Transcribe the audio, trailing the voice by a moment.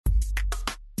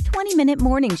20-Minute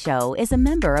Morning Show is a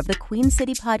member of the Queen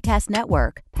City Podcast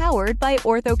Network, powered by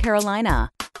Ortho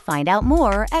Carolina. Find out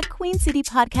more at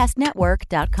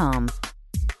queencitypodcastnetwork.com.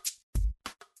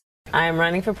 I am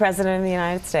running for president of the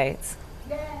United States.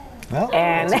 Well,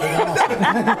 and and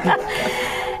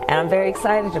I'm very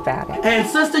excited about it. And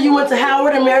sister, you went to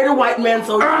Howard and married a white man,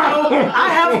 so I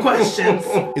have questions.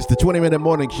 It's the 20-Minute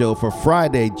Morning Show for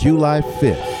Friday, July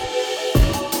 5th.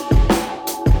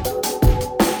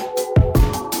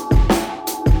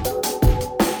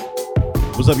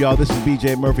 What's up, y'all? This is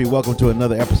BJ Murphy. Welcome to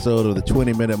another episode of the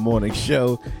 20-Minute Morning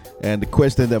Show. And the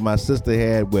question that my sister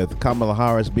had with Kamala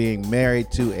Harris being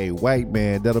married to a white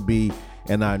man, that'll be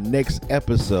in our next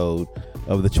episode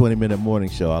of the 20-Minute Morning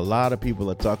Show. A lot of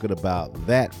people are talking about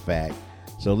that fact.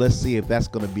 So let's see if that's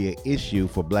going to be an issue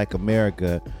for Black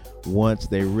America once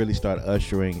they really start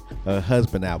ushering her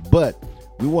husband out. But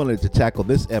we wanted to tackle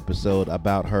this episode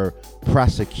about her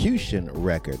prosecution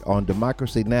record. On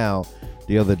Democracy Now!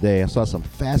 The other day, I saw some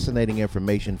fascinating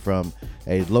information from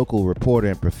a local reporter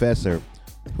and professor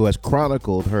who has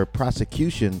chronicled her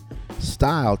prosecution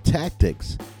style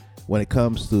tactics when it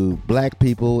comes to Black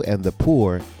people and the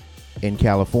poor in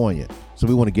California. So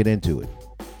we want to get into it.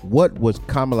 What was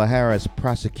Kamala Harris'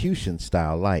 prosecution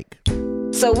style like?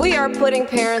 So we are putting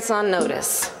parents on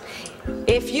notice.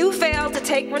 If you fail to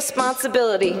take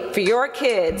responsibility for your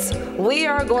kids, we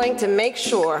are going to make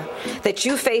sure that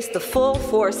you face the full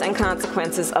force and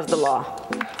consequences of the law.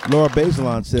 Laura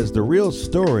Bazelon says the real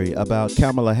story about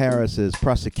Kamala Harris's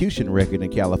prosecution record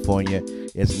in California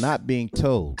is not being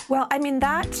told. Well, I mean,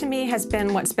 that to me has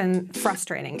been what's been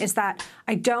frustrating, is that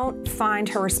I don't find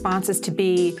her responses to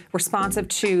be responsive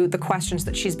to the questions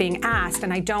that she's being asked,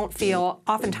 and I don't feel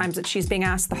oftentimes that she's being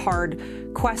asked the hard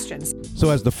questions. So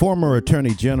as the former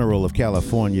Attorney General of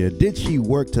California, did she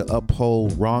work to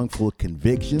uphold wrongful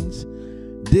convictions?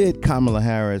 Did Kamala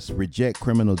Harris reject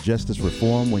criminal justice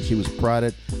reform when she was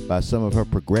prodded by some of her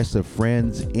progressive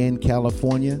friends in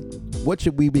California? What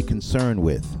should we be concerned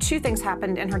with? Two things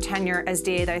happened in her tenure as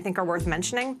DA that I think are worth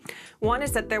mentioning. One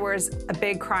is that there was a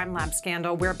big crime lab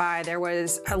scandal whereby there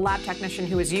was a lab technician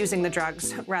who was using the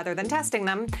drugs rather than testing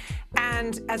them.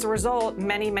 And as a result,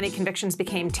 many convictions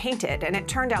became tainted. And it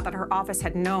turned out that her office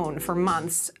had known for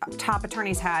months, top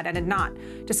attorneys had, and had not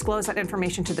disclosed that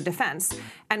information to the defense.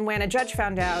 And when a judge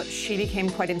found out, she became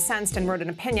quite incensed and wrote an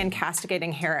opinion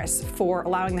castigating Harris for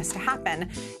allowing this to happen.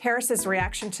 Harris's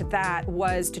reaction to that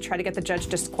was to try to get the judge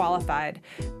disqualified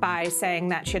by saying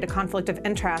that she had a conflict of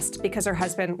interest because her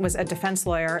husband was a defense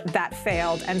lawyer. That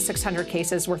failed, and 600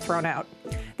 cases were thrown out.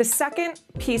 The second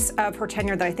piece of her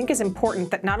tenure that I think is important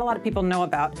that not a lot of people know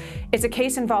about is a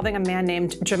case involving a man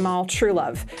named Jamal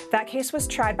Truelove. That case was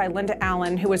tried by Linda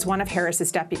Allen, who was one of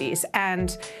Harris's deputies.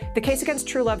 And the case against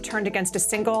Truelove turned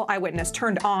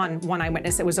on one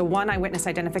eyewitness. It was a one eyewitness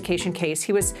identification case.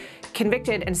 He was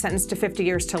convicted and sentenced to 50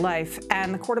 years to life.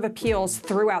 And the Court of Appeals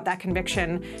threw out that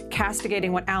conviction,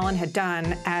 castigating what Allen had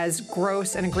done as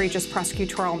gross and egregious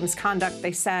prosecutorial misconduct.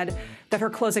 They said that her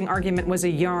closing argument was a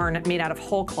yarn made out of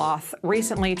whole cloth.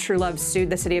 Recently, Truelove sued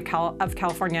the city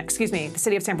the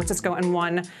city of San Francisco, and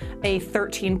won a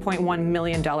 $13.1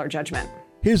 million judgment.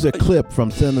 Here's a clip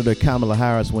from Senator Kamala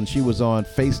Harris when she was on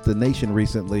Face the Nation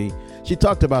recently. She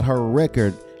talked about her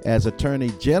record as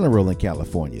Attorney General in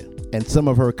California and some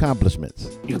of her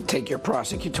accomplishments. You take your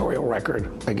prosecutorial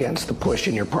record against the push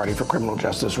in your party for criminal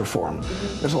justice reform.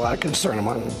 There's a lot of concern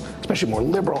among, especially more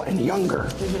liberal and younger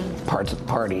parts of the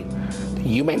party.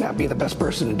 You may not be the best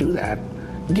person to do that,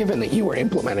 given that you were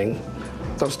implementing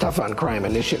those tough on crime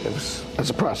initiatives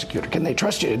as a prosecutor. Can they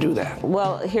trust you to do that?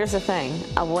 Well, here's the thing.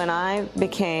 When I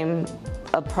became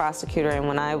a prosecutor and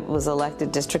when I was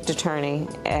elected district attorney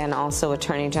and also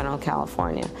Attorney General of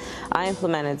California, I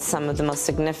implemented some of the most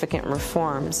significant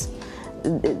reforms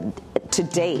to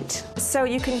date. So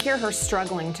you can hear her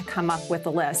struggling to come up with a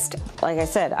list. Like I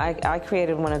said, I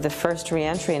created one of the first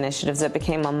reentry initiatives that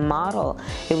became a model.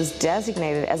 It was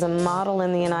designated as a model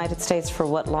in the United States for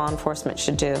what law enforcement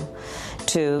should do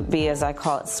to be, as I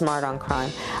call it, smart on crime.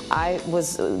 I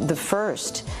was the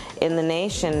first in the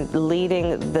nation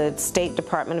leading the State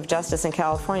Department of Justice in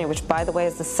California, which, by the way,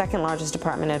 is the second largest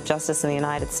Department of Justice in the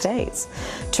United States,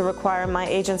 to require my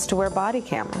agents to wear body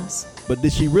cameras. But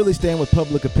did she really stand with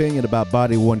public opinion about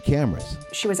body-worn cameras?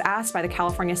 She was asked by the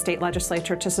California State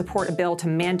Legislature to support a bill to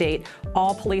mandate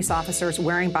all police officers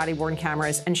wearing body-worn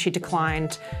cameras, and she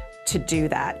declined to do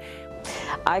that.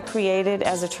 I created,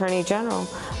 as Attorney General,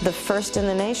 the first in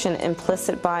the nation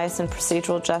implicit bias and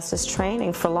procedural justice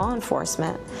training for law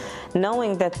enforcement,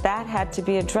 knowing that that had to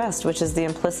be addressed, which is the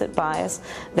implicit bias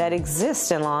that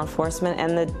exists in law enforcement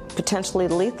and the potentially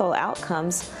lethal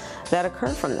outcomes that occur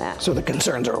from that. So the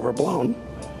concerns are overblown.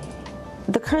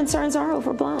 The concerns are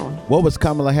overblown. What was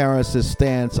Kamala Harris's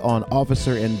stance on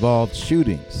officer-involved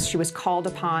shootings? She was called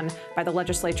upon by the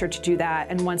legislature to do that,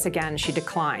 and once again, she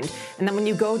declined. And then when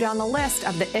you go down the list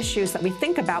of the issues that we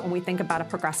think about when we think about a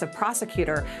progressive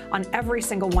prosecutor, on every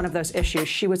single one of those issues,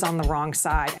 she was on the wrong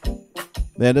side.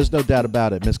 Man, there's no doubt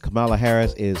about it. Ms. Kamala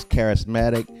Harris is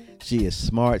charismatic. She is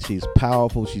smart. She's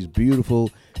powerful. She's beautiful.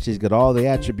 She's got all the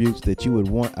attributes that you would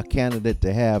want a candidate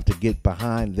to have to get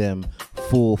behind them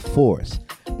full force.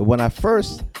 But when I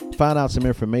first found out some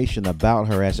information about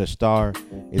her as a star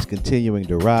is continuing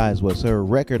to rise was her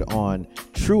record on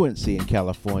truancy in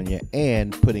California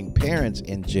and putting parents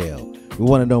in jail. We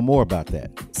want to know more about that.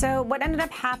 So what ended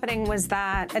up happening was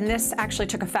that, and this actually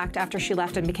took effect after she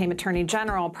left and became Attorney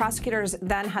General, prosecutors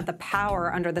then had the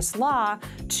power under this law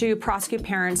to prosecute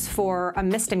parents for a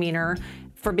misdemeanor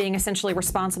for being essentially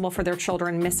responsible for their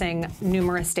children missing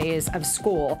numerous days of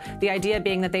school. The idea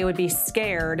being that they would be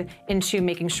scared into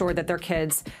making sure that their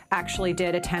kids actually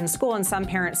did attend school, and some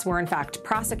parents were in fact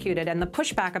prosecuted. And the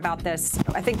pushback about this,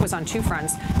 I think, was on two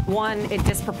fronts. One, it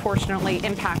disproportionately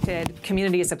impacted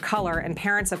communities of color and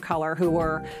parents of color who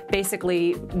were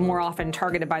basically more often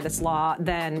targeted by this law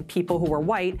than people who were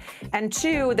white. And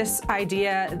two, this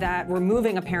idea that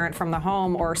removing a parent from the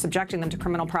home or subjecting them to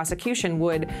criminal prosecution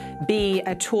would be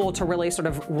a tool to really sort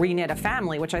of reknit a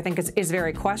family, which I think is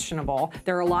very questionable.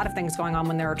 There are a lot of things going on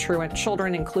when there are truant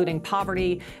children, including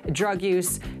poverty, drug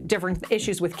use, different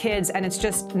issues with kids, and it's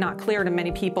just not clear to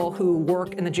many people who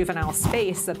work in the juvenile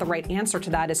space that the right answer to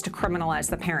that is to criminalize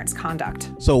the parent's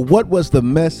conduct. So what was the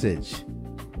message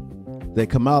that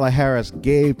Kamala Harris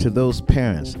gave to those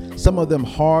parents? Some of them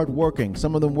hardworking,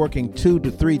 some of them working 2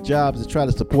 to 3 jobs to try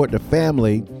to support their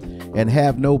family and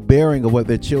have no bearing of what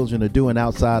their children are doing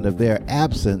outside of their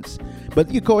absence.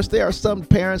 But of course, there are some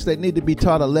parents that need to be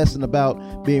taught a lesson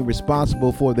about being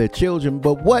responsible for their children.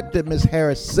 But what did Ms.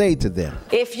 Harris say to them?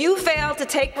 If you fail to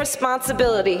take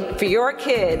responsibility for your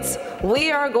kids, we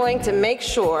are going to make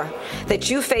sure that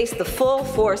you face the full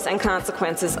force and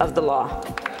consequences of the law.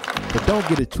 But don't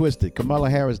get it twisted. Kamala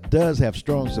Harris does have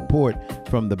strong support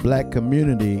from the black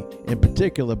community, in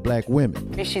particular black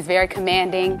women. She's very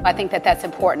commanding. I think that that's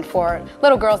important for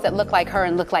little girls that look like her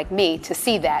and look like me to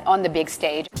see that on the big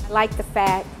stage. I like the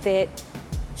fact that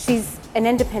she's an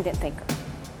independent thinker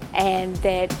and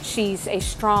that she's a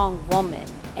strong woman,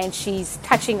 and she's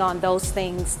touching on those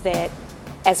things that,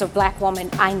 as a black woman,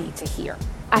 I need to hear.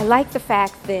 I like the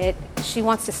fact that she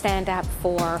wants to stand up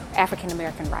for African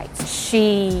American rights.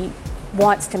 She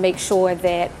wants to make sure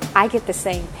that I get the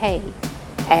same pay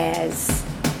as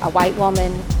a white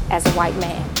woman, as a white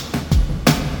man.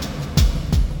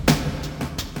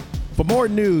 For more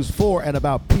news for and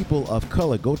about people of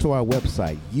color, go to our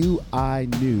website,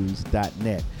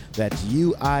 uinews.net. That's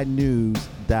uinews.net.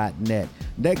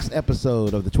 Next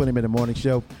episode of the 20-Minute Morning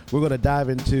Show, we're going to dive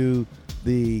into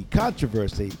the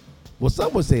controversy. Well,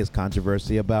 some would say it's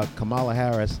controversy about Kamala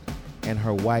Harris and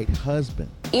her white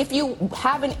husband. If you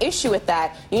have an issue with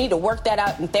that, you need to work that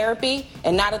out in therapy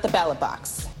and not at the ballot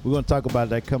box. We're going to talk about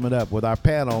that coming up with our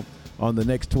panel on the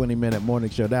next 20-Minute Morning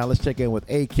Show. Now, let's check in with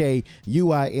AK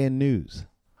UIN News.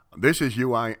 This is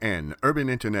UIN, Urban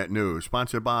Internet News,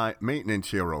 sponsored by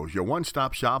Maintenance Heroes, your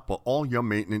one-stop shop for all your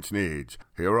maintenance needs.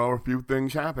 Here are a few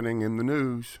things happening in the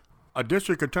news. A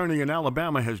district attorney in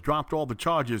Alabama has dropped all the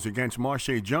charges against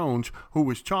Marsha Jones, who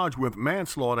was charged with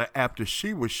manslaughter after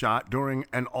she was shot during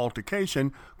an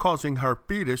altercation, causing her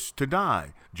fetus to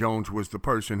die. Jones was the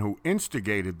person who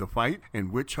instigated the fight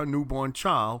in which her newborn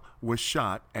child was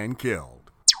shot and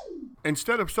killed.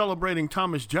 Instead of celebrating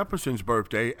Thomas Jefferson's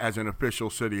birthday as an official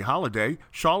city holiday,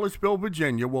 Charlottesville,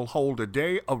 Virginia will hold a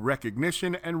day of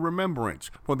recognition and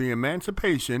remembrance for the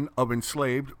emancipation of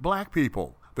enslaved black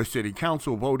people. The city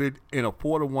council voted in a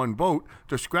 4-1 vote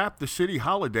to scrap the city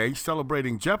holiday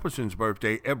celebrating Jefferson's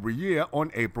birthday every year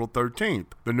on April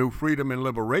 13th. The new Freedom and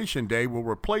Liberation Day will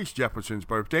replace Jefferson's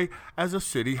birthday as a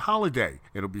city holiday.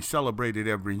 It'll be celebrated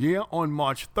every year on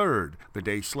March 3rd, the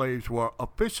day slaves were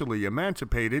officially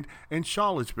emancipated in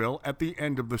Charlottesville at the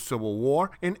end of the Civil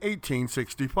War in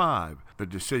 1865. The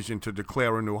decision to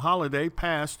declare a new holiday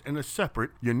passed in a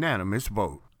separate unanimous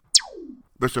vote.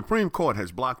 The Supreme Court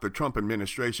has blocked the Trump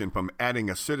administration from adding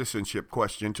a citizenship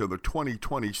question to the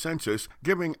 2020 census,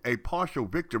 giving a partial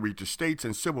victory to states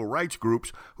and civil rights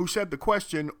groups who said the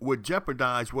question would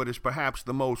jeopardize what is perhaps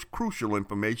the most crucial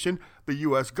information the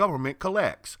U.S. government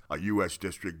collects. A U.S.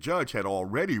 district judge had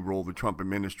already ruled the Trump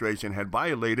administration had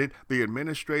violated the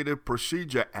Administrative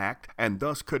Procedure Act and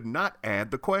thus could not add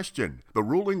the question. The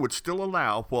ruling would still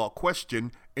allow for a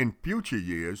question in future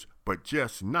years, but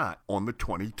just not on the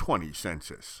 2020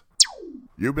 census.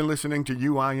 You've been listening to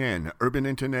UIN, Urban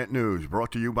Internet News,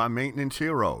 brought to you by Maintenance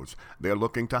Heroes. They're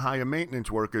looking to hire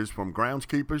maintenance workers from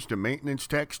groundskeepers to maintenance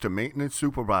techs to maintenance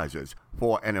supervisors.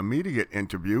 For an immediate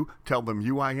interview, tell them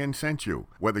UIN sent you.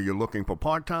 Whether you're looking for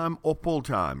part-time or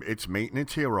full-time, it's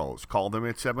Maintenance Heroes. Call them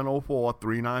at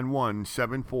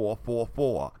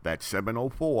 704-391-7444. That's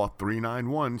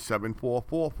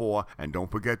 704-391-7444. And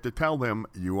don't forget to tell them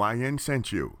UIN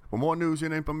sent you. For more news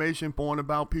and information for and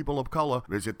about people of color,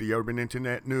 visit the Urban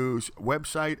Internet News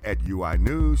website at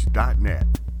uinews.net.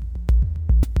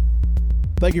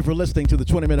 Thank you for listening to the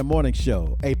 20-Minute Morning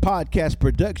Show, a podcast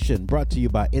production brought to you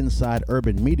by Inside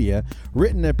Urban Media,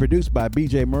 written and produced by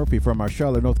BJ Murphy from our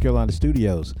Charlotte, North Carolina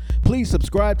studios. Please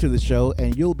subscribe to the show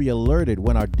and you'll be alerted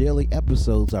when our daily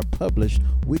episodes are published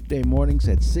weekday mornings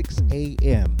at 6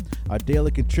 a.m. Our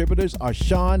daily contributors are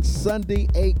Sean Sunday,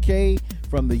 A.K.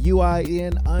 from the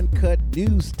UIN Uncut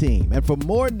News team. And for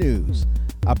more news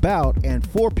about and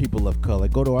for people of color,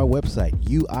 go to our website,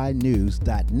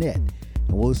 uinews.net. And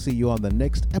we'll see you on the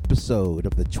next episode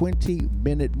of the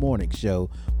 20-Minute Morning Show,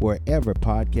 wherever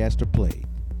podcasts are played.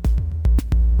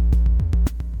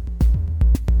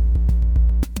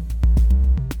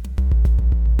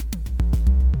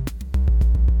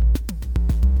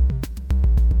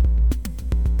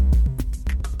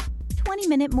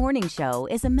 Minute Morning Show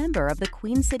is a member of the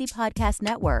Queen City Podcast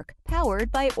Network,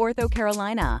 powered by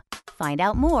OrthoCarolina. Find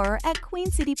out more at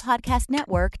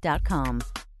queencitypodcastnetwork.com.